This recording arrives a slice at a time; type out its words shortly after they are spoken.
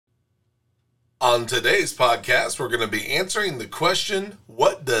On today's podcast, we're going to be answering the question,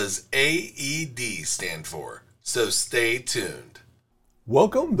 what does AED stand for? So stay tuned.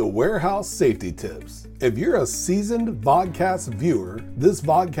 Welcome to Warehouse Safety Tips. If you're a seasoned vodcast viewer, this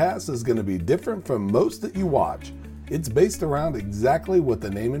vodcast is going to be different from most that you watch. It's based around exactly what the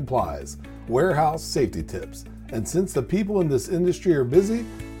name implies, warehouse safety tips. And since the people in this industry are busy,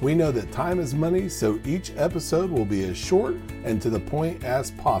 we know that time is money, so each episode will be as short and to the point as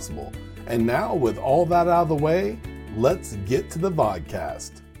possible. And now, with all that out of the way, let's get to the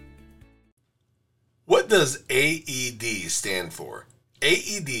vodcast. What does AED stand for?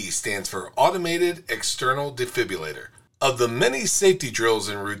 AED stands for Automated External Defibrillator. Of the many safety drills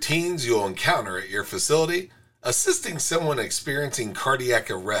and routines you'll encounter at your facility, assisting someone experiencing cardiac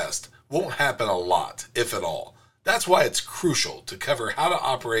arrest won't happen a lot, if at all. That's why it's crucial to cover how to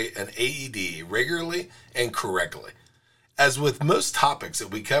operate an AED regularly and correctly. As with most topics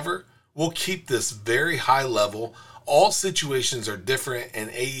that we cover, we'll keep this very high level. All situations are different and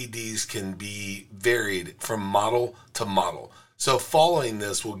AEDs can be varied from model to model. So following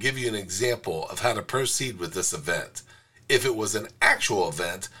this will give you an example of how to proceed with this event. If it was an actual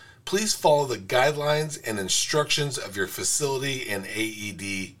event, please follow the guidelines and instructions of your facility and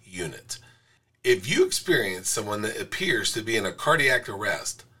AED unit. If you experience someone that appears to be in a cardiac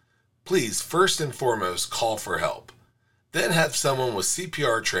arrest, please first and foremost call for help. Then have someone with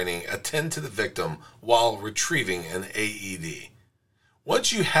CPR training attend to the victim while retrieving an AED.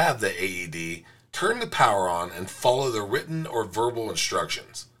 Once you have the AED, turn the power on and follow the written or verbal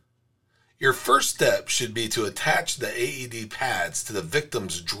instructions. Your first step should be to attach the AED pads to the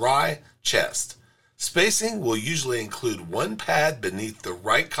victim's dry chest. Spacing will usually include one pad beneath the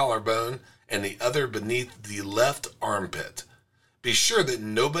right collarbone and the other beneath the left armpit. Be sure that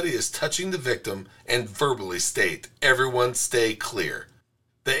nobody is touching the victim and verbally state, "Everyone stay clear."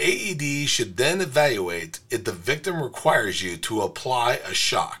 The AED should then evaluate if the victim requires you to apply a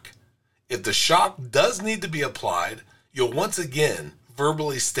shock. If the shock does need to be applied, you'll once again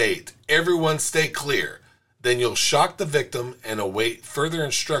verbally state, "Everyone stay clear." Then you'll shock the victim and await further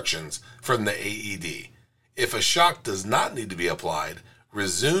instructions from the AED. If a shock does not need to be applied,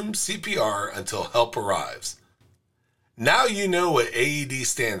 resume CPR until help arrives. Now you know what AED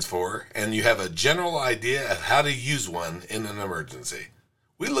stands for, and you have a general idea of how to use one in an emergency.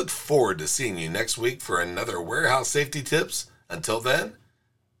 We look forward to seeing you next week for another Warehouse Safety Tips. Until then,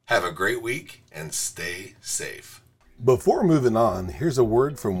 have a great week and stay safe. Before moving on, here's a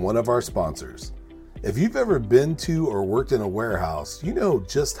word from one of our sponsors. If you've ever been to or worked in a warehouse, you know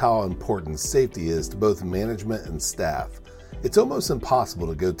just how important safety is to both management and staff. It's almost impossible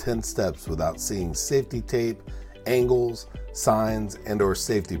to go 10 steps without seeing safety tape, angles, signs, and/or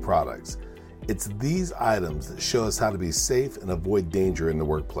safety products. It's these items that show us how to be safe and avoid danger in the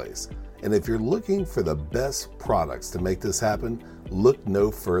workplace. And if you're looking for the best products to make this happen, look no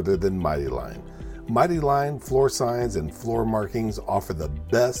further than Mighty Line. Mighty Line floor signs and floor markings offer the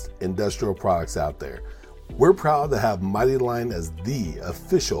best industrial products out there. We're proud to have Mighty Line as the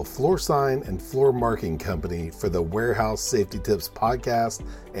official floor sign and floor marking company for the Warehouse Safety Tips podcast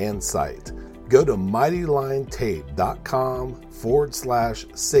and site. Go to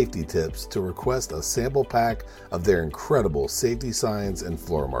mightylinetape.com/safety tips to request a sample pack of their incredible safety signs and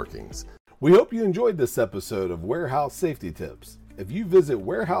floor markings. We hope you enjoyed this episode of Warehouse Safety Tips. If you visit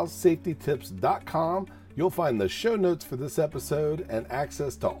warehousesafetytips.com, you'll find the show notes for this episode and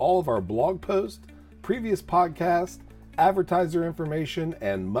access to all of our blog posts, previous podcasts, advertiser information,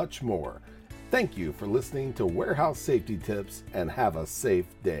 and much more. Thank you for listening to Warehouse Safety Tips and have a safe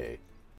day.